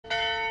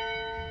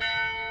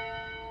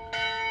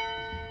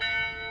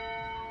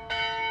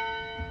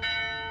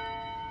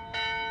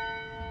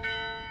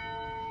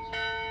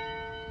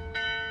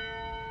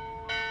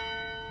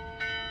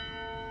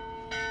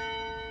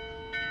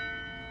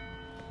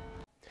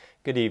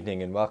Good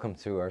evening and welcome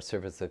to our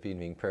service of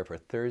evening prayer for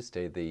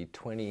Thursday, the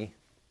 23rd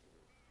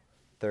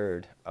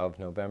of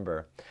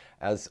November.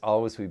 As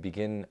always, we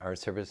begin our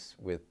service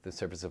with the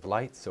service of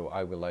light, so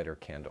I will light our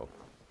candle.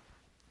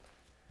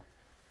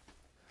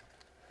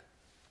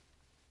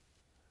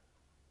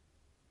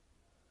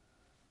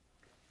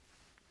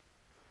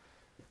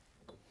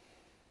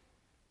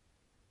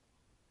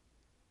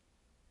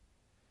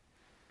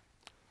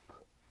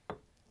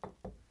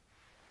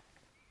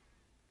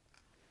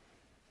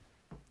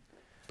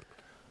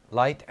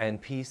 Light and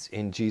peace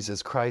in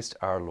Jesus Christ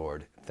our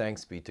Lord.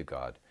 Thanks be to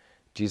God.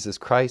 Jesus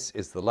Christ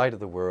is the light of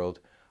the world,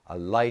 a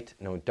light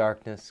no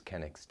darkness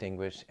can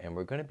extinguish. And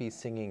we're going to be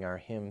singing our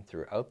hymn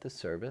throughout the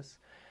service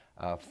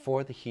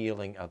for the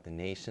healing of the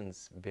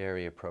nations.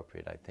 Very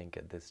appropriate, I think,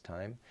 at this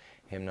time.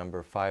 Hymn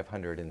number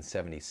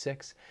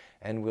 576.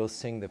 And we'll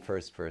sing the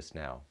first verse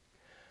now.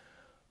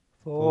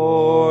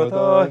 For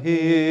the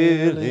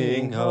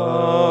healing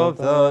of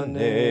the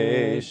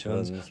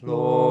nations,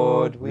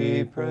 Lord,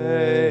 we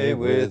pray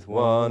with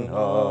one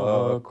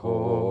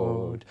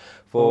accord,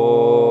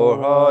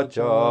 for a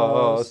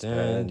just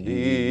and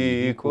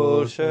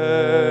equal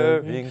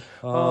sharing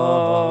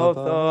of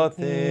the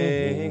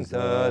things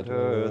that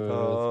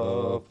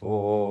earth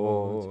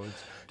affords,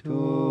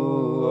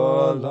 to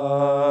a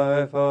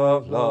life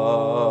of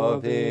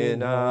love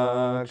in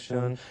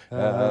action,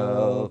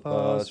 help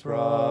us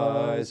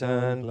rise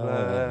and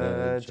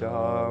pledge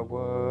our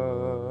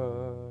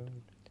word.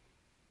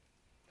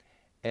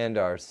 And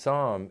our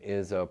psalm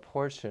is a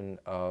portion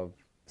of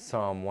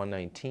Psalm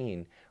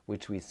 119,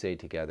 which we say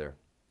together.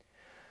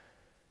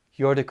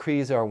 Your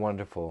decrees are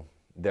wonderful,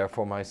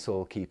 therefore my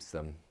soul keeps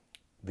them.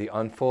 The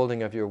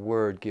unfolding of your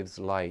word gives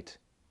light.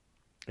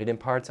 It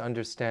imparts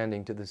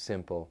understanding to the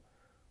simple.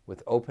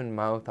 With open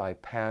mouth I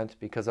pant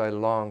because I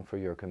long for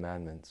your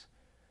commandments.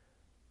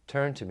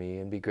 Turn to me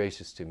and be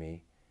gracious to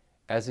me,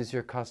 as is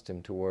your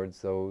custom towards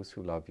those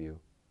who love you.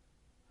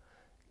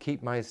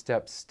 Keep my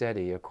steps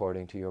steady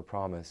according to your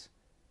promise,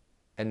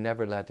 and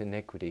never let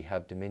iniquity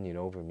have dominion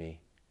over me.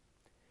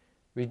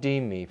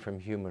 Redeem me from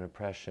human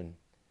oppression,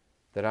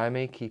 that I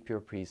may keep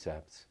your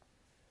precepts.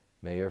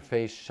 May your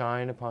face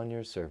shine upon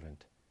your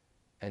servant,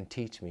 and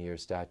teach me your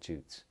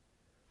statutes.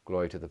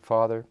 Glory to the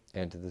Father,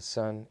 and to the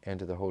Son, and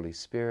to the Holy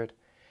Spirit,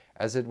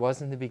 as it was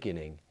in the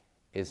beginning,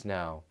 is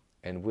now,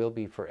 and will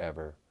be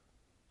forever.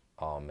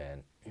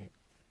 Amen.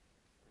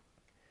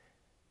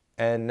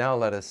 And now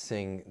let us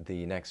sing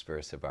the next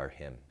verse of our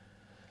hymn.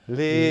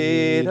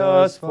 Lead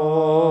us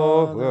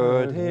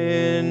forward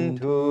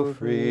into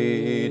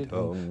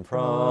freedom,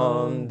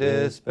 from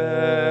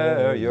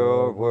despair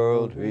your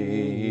world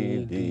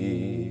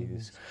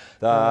relieves,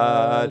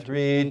 that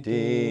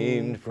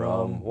redeemed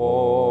from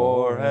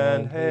war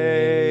and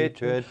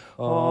hatred,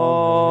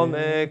 all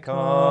may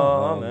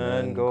come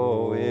and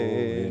go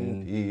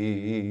in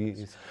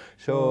peace.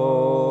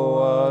 Show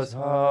us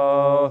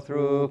how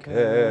through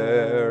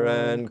care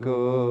and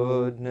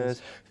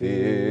goodness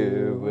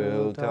fear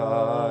will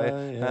die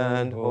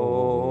and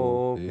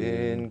hope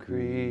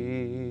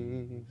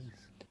increase.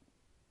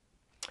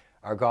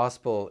 Our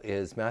gospel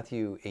is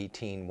Matthew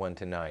 18,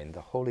 1-9, the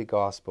Holy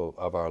Gospel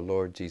of our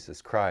Lord Jesus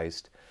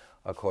Christ,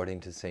 according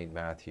to St.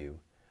 Matthew.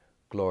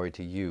 Glory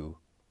to you,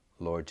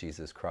 Lord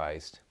Jesus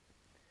Christ.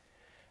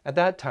 At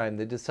that time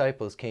the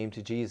disciples came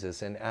to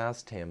Jesus and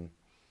asked him,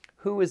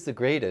 "Who is the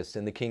greatest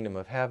in the kingdom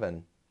of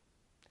heaven?"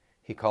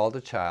 He called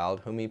a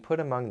child whom he put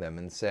among them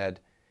and said,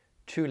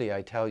 "Truly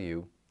I tell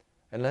you,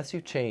 unless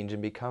you change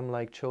and become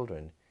like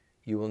children,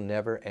 you will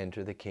never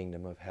enter the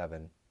kingdom of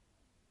heaven.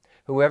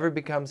 Whoever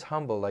becomes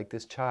humble like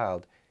this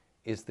child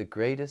is the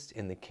greatest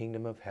in the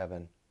kingdom of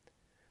heaven.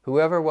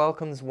 Whoever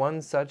welcomes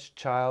one such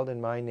child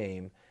in my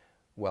name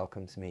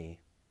welcomes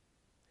me.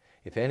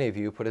 If any of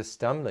you put a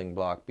stumbling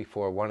block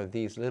before one of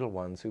these little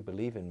ones who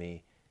believe in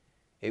me,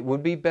 it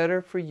would be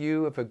better for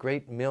you if a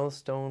great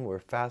millstone were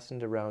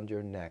fastened around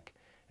your neck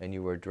and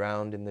you were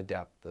drowned in the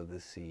depth of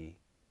the sea.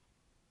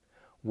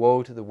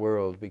 Woe to the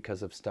world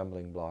because of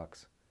stumbling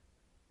blocks.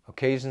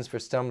 Occasions for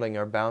stumbling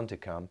are bound to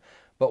come,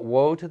 but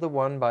woe to the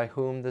one by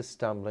whom the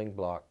stumbling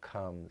block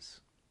comes.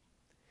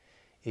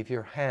 If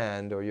your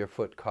hand or your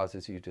foot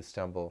causes you to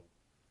stumble,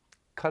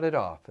 cut it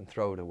off and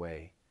throw it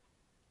away.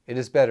 It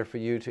is better for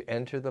you to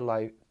enter the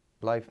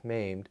life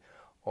maimed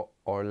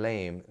or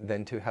lame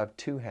than to have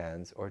 2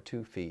 hands or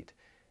 2 feet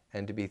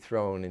and to be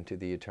thrown into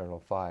the eternal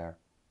fire.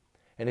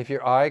 And if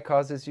your eye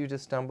causes you to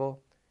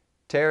stumble,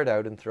 tear it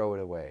out and throw it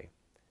away.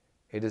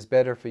 It is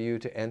better for you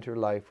to enter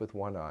life with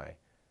 1 eye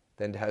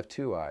than to have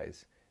 2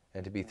 eyes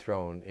and to be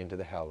thrown into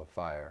the hell of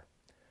fire.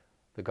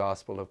 The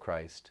Gospel of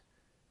Christ.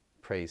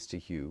 Praise to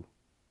you,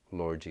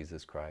 Lord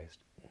Jesus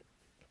Christ.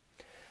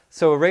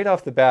 So right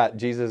off the bat,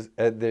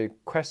 the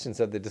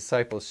questions of the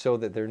disciples show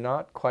that they're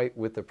not quite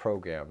with the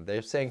program.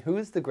 They're saying,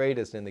 who's the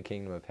greatest in the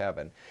kingdom of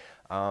heaven?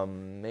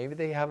 Maybe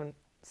they haven't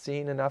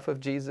seen enough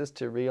of Jesus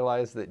to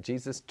realize that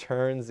Jesus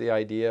turns the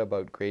idea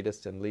about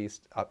greatest and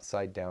least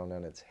upside down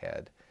on its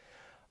head.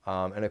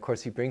 And of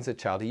course he brings a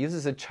child. He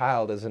uses a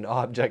child as an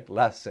object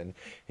lesson.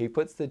 He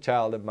puts the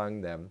child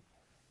among them.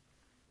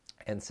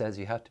 and says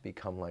you have to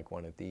become like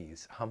one of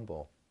these,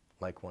 humble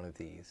like one of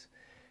these,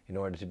 in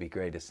order to be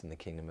greatest in the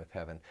kingdom of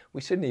heaven.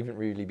 We shouldn't even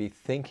really be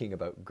thinking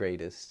about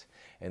greatest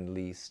and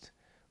least.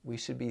 We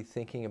should be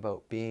thinking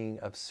about being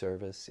of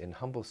service, in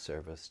humble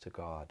service to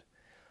God.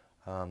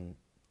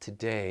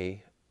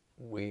 Today,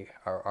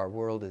 our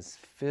world is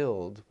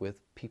filled with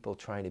people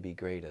trying to be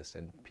greatest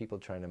and people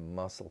trying to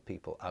muscle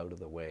people out of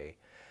the way.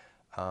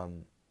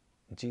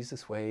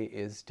 Jesus' way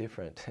is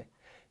different.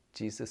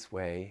 Jesus'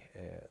 way,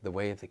 the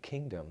way of the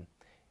kingdom,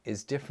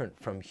 is different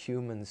from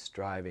human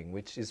striving,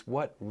 which is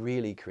what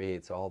really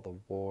creates all the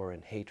war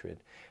and hatred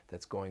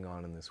that's going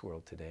on in this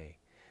world today.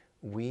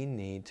 We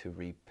need to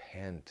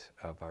repent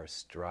of our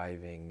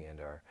striving and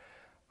our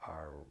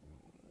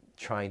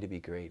trying to be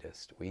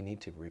greatest. We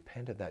need to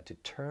repent of that, to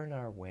turn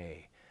our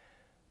way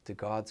to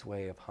God's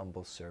way of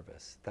humble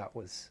service. That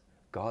was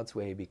God's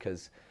way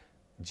because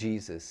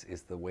Jesus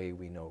is the way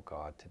we know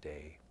God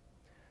today.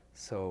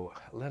 So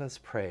let us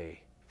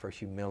pray for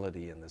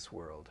humility in this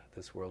world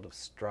of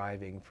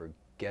striving for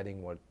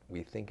getting what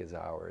we think is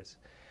ours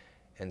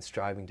and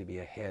striving to be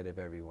ahead of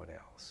everyone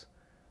else.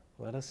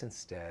 Let us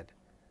instead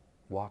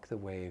walk the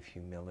way of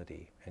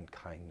humility and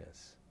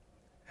kindness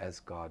as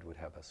God would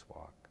have us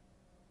walk.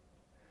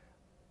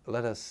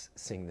 Let us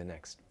sing the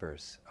next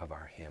verse of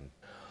our hymn.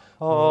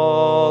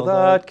 All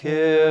that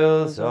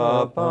kills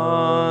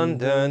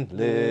abundant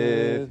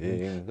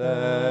living,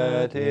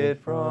 let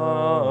it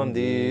from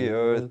the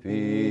earth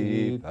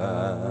be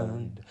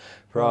banned.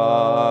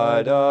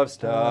 Pride of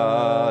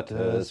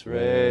status,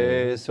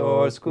 race,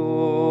 or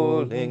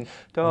schooling,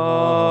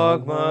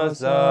 dogmas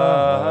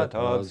that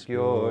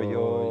obscure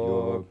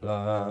your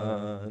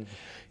plan.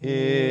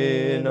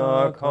 In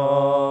our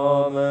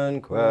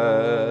common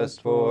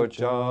quest for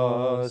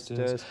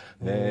justice,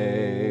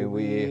 may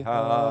we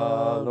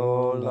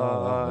hallow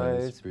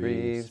life's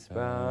brief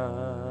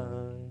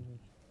span.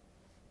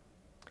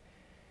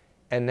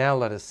 And now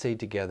let us say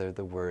together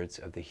the words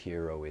of the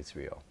Hear, O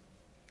Israel.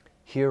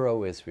 Hear,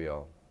 O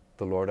Israel,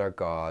 the Lord our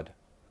God,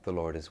 the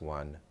Lord is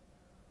one.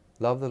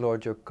 Love the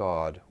Lord your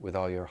God with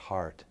all your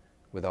heart,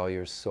 with all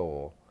your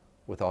soul,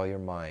 with all your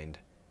mind,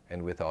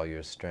 and with all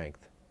your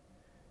strength.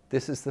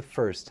 This is the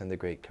first and the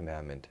great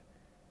commandment.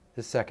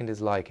 The second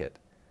is like it.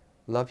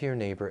 Love your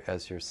neighbor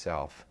as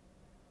yourself.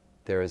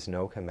 There is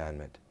no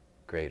commandment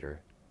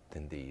greater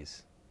than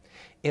these.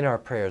 In our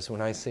prayers,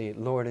 when I say,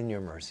 Lord, in your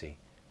mercy,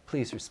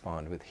 please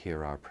respond with,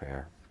 hear our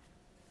prayer.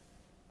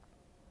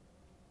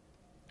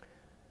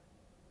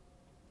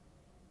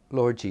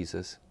 Lord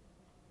Jesus,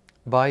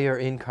 by your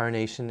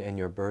incarnation and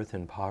your birth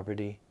in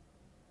poverty,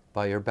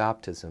 by your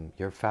baptism,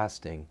 your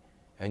fasting,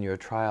 and your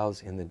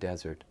trials in the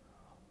desert,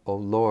 O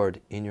Lord,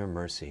 in your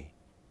mercy,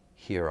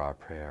 hear our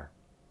prayer.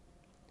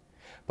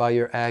 By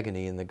your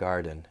agony in the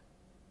garden,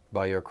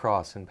 by your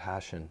cross and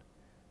passion,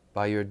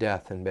 by your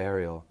death and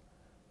burial,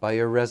 by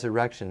your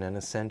resurrection and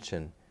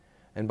ascension,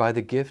 and by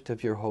the gift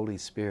of your Holy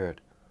Spirit,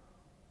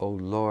 O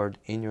Lord,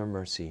 in your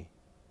mercy,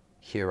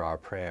 hear our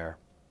prayer.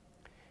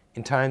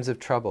 In times of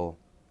trouble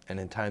and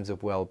in times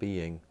of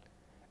well-being,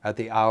 at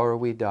the hour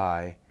we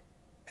die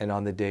and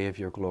on the day of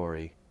your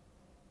glory,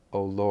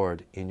 O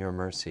Lord, in your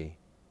mercy,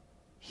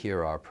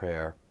 hear our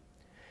prayer.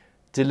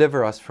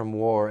 Deliver us from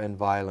war and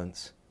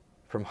violence,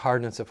 from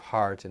hardness of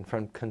heart and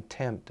from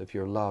contempt of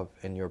your love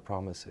and your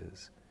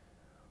promises.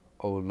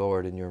 O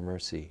Lord, in your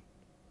mercy,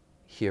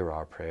 hear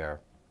our prayer.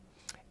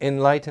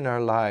 Enlighten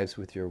our lives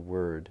with your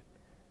word,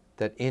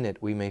 that in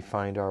it we may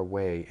find our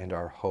way and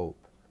our hope.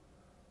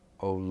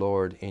 O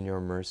Lord, in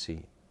your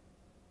mercy,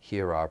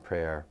 hear our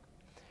prayer.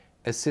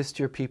 Assist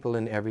your people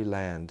in every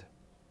land.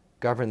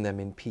 Govern them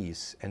in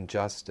peace and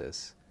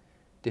justice.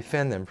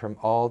 Defend them from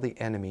all the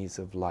enemies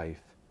of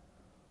life.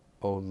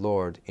 O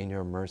Lord, in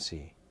your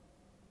mercy,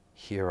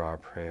 hear our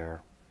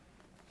prayer.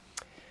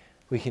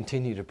 We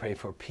continue to pray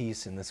for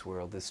peace in this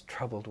world, this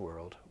troubled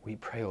world. We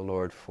pray, O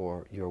Lord,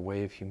 for your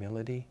way of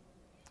humility.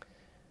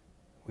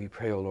 We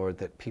pray, O Lord,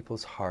 that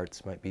people's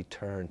hearts might be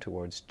turned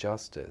towards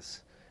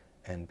justice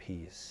and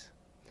peace,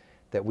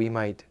 that we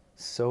might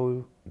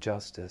sow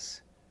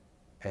justice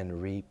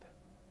and reap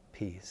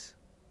peace.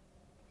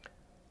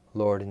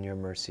 Lord, in your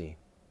mercy,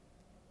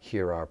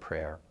 hear our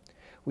prayer.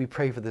 We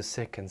pray for the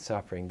sick and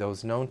suffering,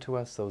 those known to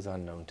us, those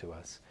unknown to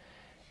us.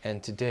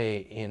 And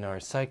today, in our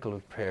cycle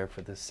of prayer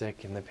for the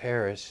sick in the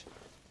parish,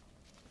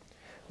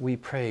 we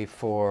pray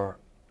for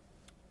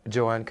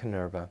Joanne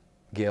Canerva,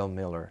 Gail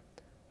Miller,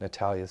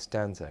 Natalia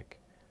Stanzik,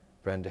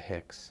 Brenda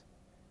Hicks,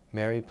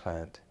 Mary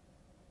Plant,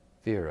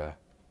 Vera,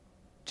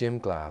 Jim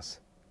Glass,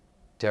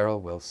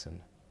 Daryl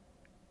Wilson,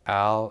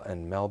 Al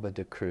and Melba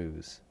de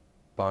Cruz,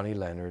 Bonnie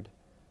Leonard,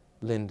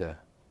 Linda,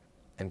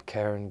 and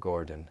Karen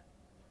Gordon,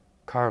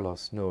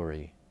 Carlos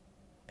Nuri,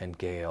 and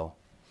Gail.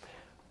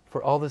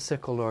 For all the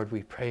sick, O Lord,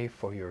 we pray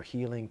for your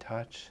healing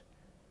touch,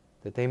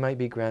 that they might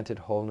be granted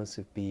wholeness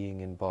of being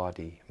in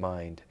body,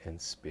 mind,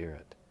 and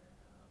spirit.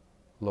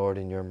 Lord,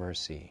 in your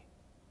mercy,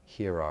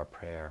 hear our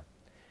prayer.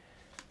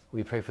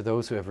 We pray for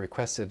those who have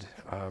requested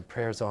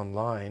prayers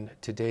online.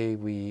 Today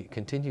we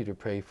continue to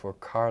pray for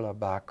Carla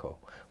Bacco.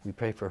 We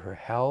pray for her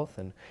health,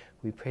 and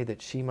We pray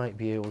that she might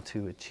be able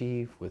to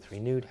achieve with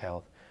renewed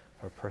health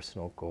her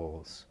personal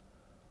goals.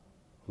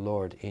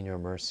 Lord, in your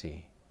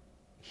mercy,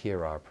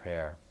 hear our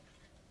prayer.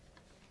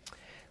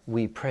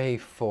 We pray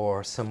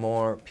for some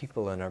more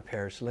people on our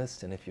parish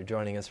list, and if you're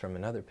joining us from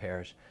another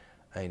parish,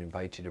 I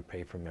invite you to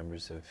pray for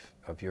members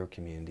of your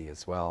community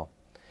as well.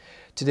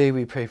 Today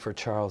we pray for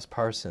Charles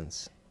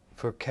Parsons,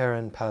 for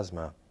Karen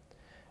Pasma,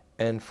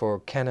 and for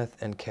Kenneth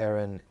and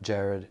Karen,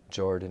 Jared,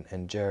 Jordan,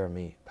 and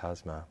Jeremy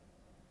Pasma.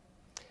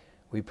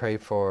 We pray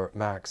for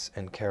Max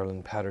and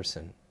Carolyn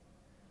Patterson,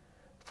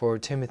 for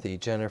Timothy,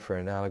 Jennifer,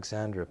 and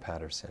Alexandra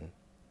Patterson.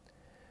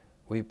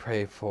 We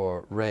pray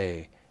for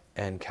Ray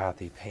and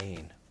Kathy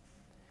Payne.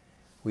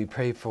 We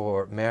pray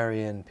for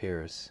Marianne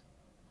Pierce,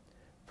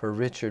 for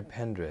Richard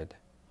Pendred,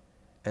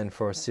 and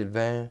for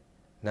Sylvain,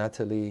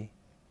 Natalie,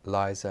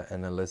 Liza,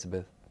 and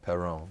Elizabeth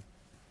Perron.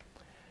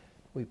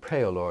 We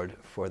pray, O Lord,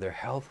 for their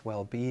health,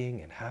 well-being,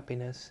 and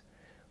happiness.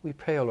 We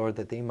pray, O Lord,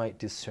 that they might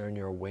discern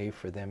your way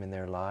for them in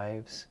their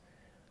lives,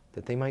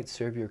 that they might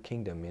serve your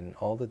kingdom in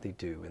all that they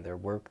do, in their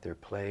work, their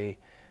play.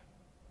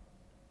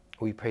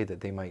 We pray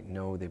that they might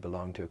know they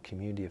belong to a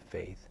community of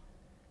faith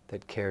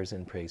that cares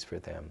and prays for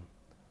them.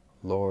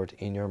 Lord,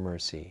 in your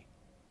mercy,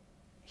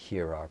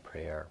 hear our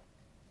prayer.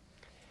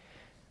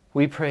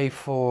 We pray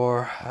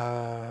for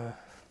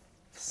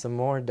some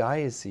more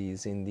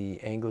dioceses in the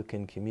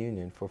Anglican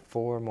Communion, for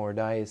 4 more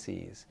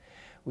dioceses.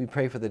 We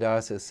pray for the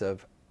Diocese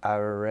of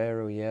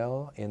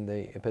Arroyo in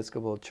the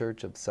Episcopal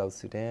Church of South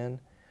Sudan,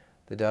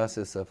 the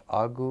Diocese of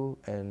Agu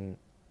and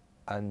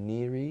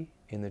Aniri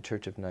in the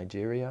Church of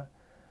Nigeria,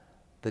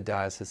 the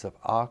Diocese of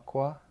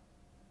Aka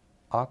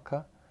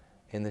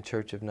in the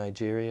Church of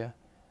Nigeria,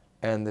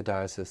 and the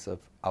Diocese of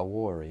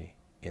Awori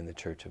in the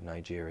Church of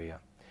Nigeria.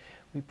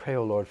 We pray,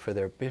 O Lord, for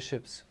their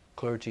bishops,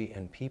 clergy,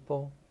 and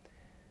people.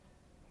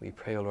 We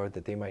pray, O Lord,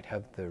 that they might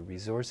have the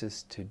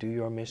resources to do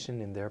your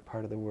mission in their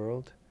part of the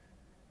world.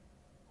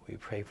 We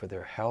pray for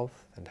their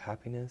health and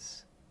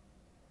happiness.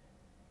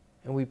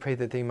 And we pray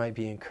that they might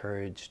be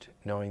encouraged,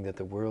 knowing that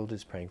the world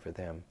is praying for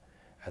them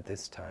at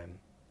this time.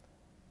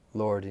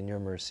 Lord, in your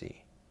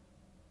mercy,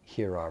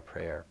 hear our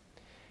prayer.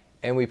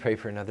 And we pray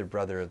for another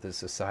brother of the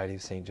Society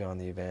of St. John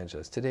the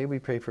Evangelist. Today we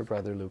pray for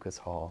Brother Lucas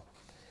Hall.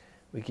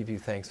 We give you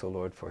thanks, O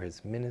Lord, for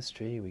his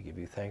ministry. We give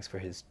you thanks for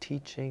his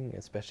teaching,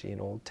 especially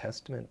in Old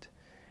Testament.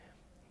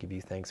 We give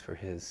you thanks for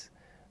his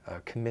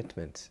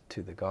commitment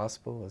to the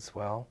gospel as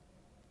well.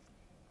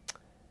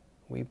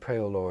 We pray,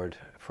 O Lord,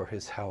 for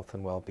his health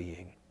and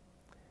well-being.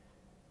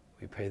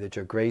 We pray that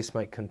your grace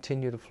might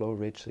continue to flow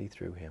richly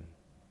through him.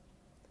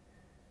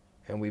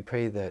 And we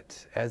pray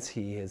that as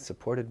he is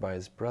supported by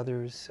his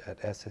brothers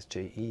at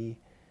SSJE,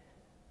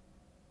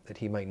 that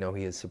he might know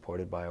he is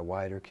supported by a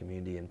wider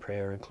community in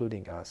prayer,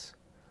 including us.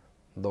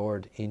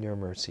 Lord, in your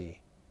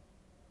mercy,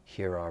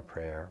 hear our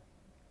prayer.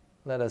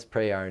 Let us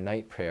pray our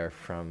night prayer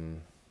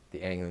from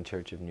the Anglican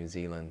Church of New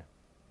Zealand.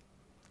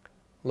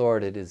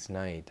 Lord, it is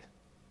night.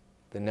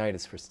 The night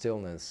is for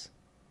stillness.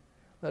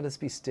 Let us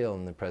be still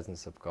in the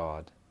presence of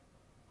God.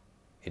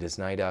 It is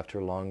night after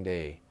a long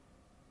day.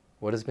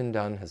 What has been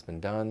done has been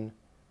done.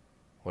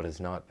 What has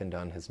not been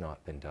done has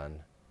not been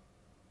done.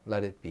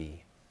 Let it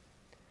be.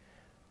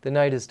 The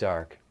night is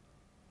dark.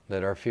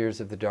 Let our fears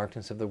of the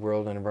darkness of the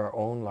world and of our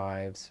own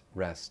lives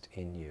rest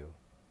in you.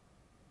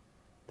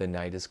 The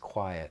night is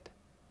quiet.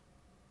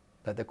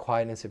 Let the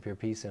quietness of your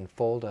peace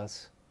enfold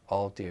us,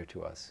 all dear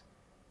to us,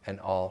 and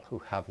all who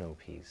have no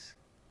peace.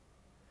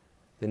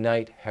 The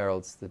night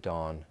heralds the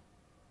dawn.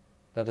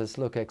 Let us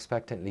look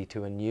expectantly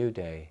to a new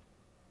day,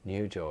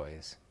 new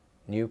joys,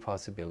 new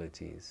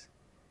possibilities.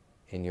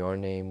 In your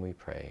name we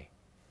pray.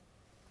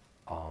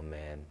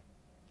 Amen.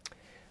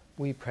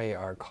 We pray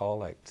our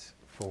collect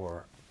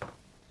for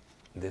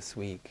this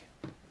week.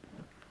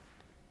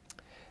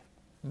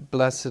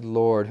 Blessed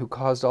Lord, who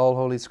caused all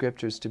holy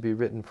scriptures to be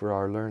written for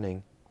our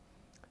learning,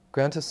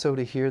 grant us so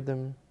to hear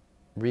them,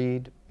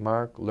 read,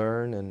 mark,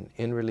 learn, and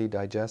inwardly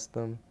digest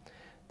them,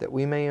 that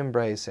we may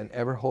embrace and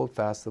ever hold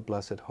fast the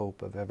blessed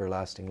hope of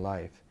everlasting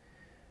life,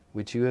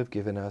 which you have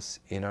given us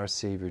in our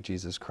Savior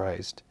Jesus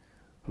Christ,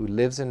 who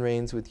lives and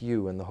reigns with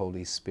you in the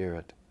Holy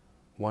Spirit,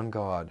 one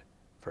God,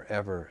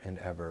 forever and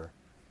ever.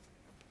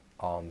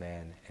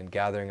 Amen. And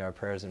gathering our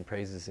prayers and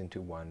praises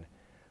into one,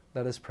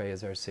 let us pray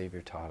as our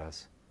Savior taught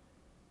us.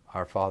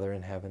 Our Father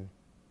in heaven,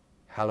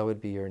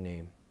 hallowed be your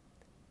name.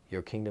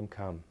 Your kingdom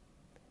come.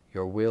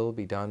 Your will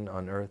be done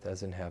on earth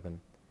as in heaven.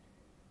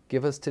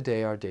 Give us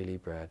today our daily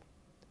bread.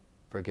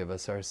 Forgive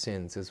us our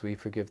sins as we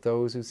forgive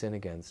those who sin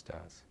against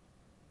us.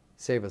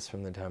 Save us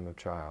from the time of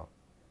trial,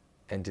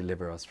 and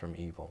deliver us from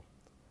evil.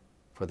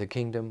 For the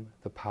kingdom,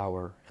 the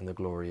power, and the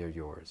glory are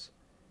yours,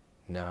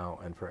 now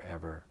and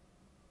forever.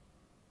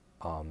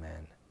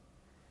 Amen.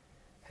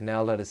 And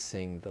now let us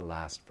sing the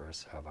last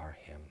verse of our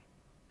hymn.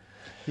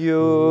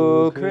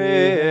 You,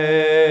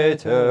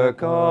 Creator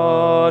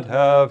God,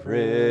 have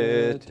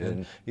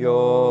written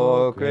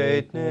your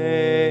great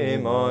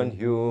name on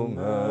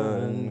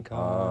humankind.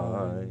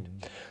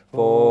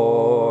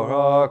 for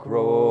our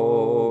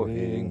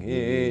growing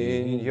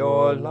in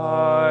your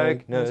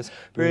likeness,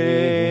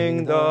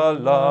 bring the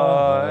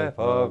life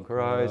of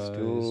Christ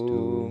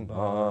to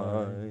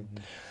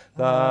mind,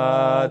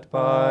 that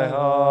by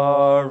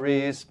our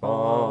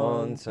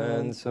response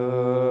and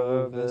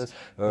service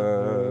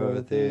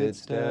earth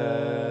its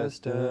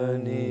destiny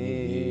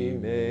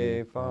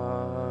may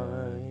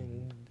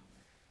find.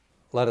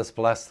 Let us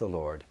bless the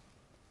Lord.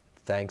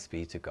 Thanks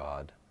be to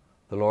God.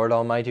 The Lord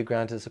Almighty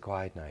grant us a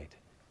quiet night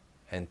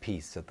and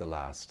peace at the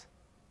last.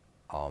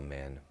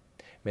 Amen.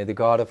 May the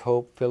God of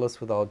hope fill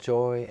us with all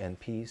joy and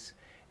peace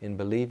in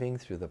believing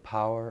through the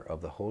power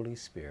of the Holy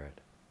Spirit.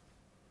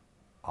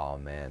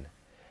 Amen.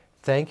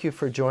 Thank you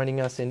for joining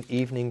us in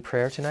evening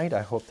prayer tonight.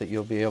 I hope that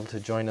you'll be able to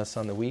join us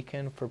on the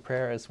weekend for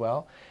prayer as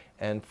well.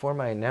 And for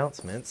my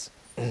announcements,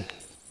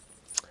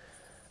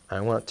 I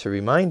want to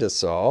remind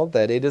us all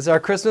that it is our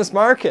Christmas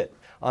market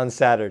on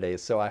Saturday.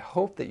 So I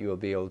hope that you will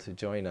be able to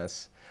join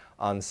us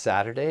on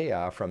Saturday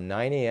from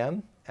 9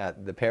 a.m.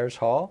 at the Parish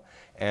Hall.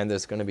 And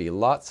there's going to be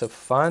lots of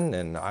fun,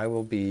 and I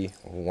will be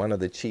one of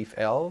the chief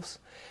elves.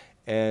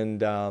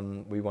 And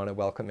we want to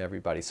welcome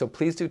everybody. So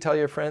please do tell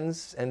your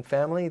friends and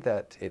family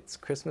that it's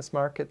Christmas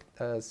market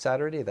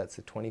Saturday. That's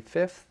the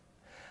 25th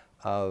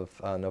of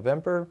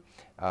November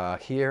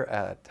here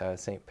at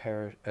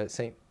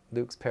St.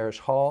 Luke's Parish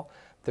Hall,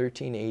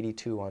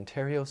 1382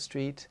 Ontario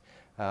Street.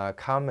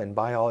 Come and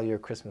buy all your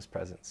Christmas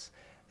presents,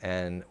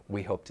 and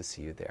we hope to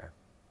see you there.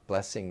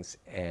 Blessings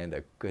and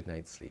a good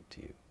night's sleep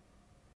to you.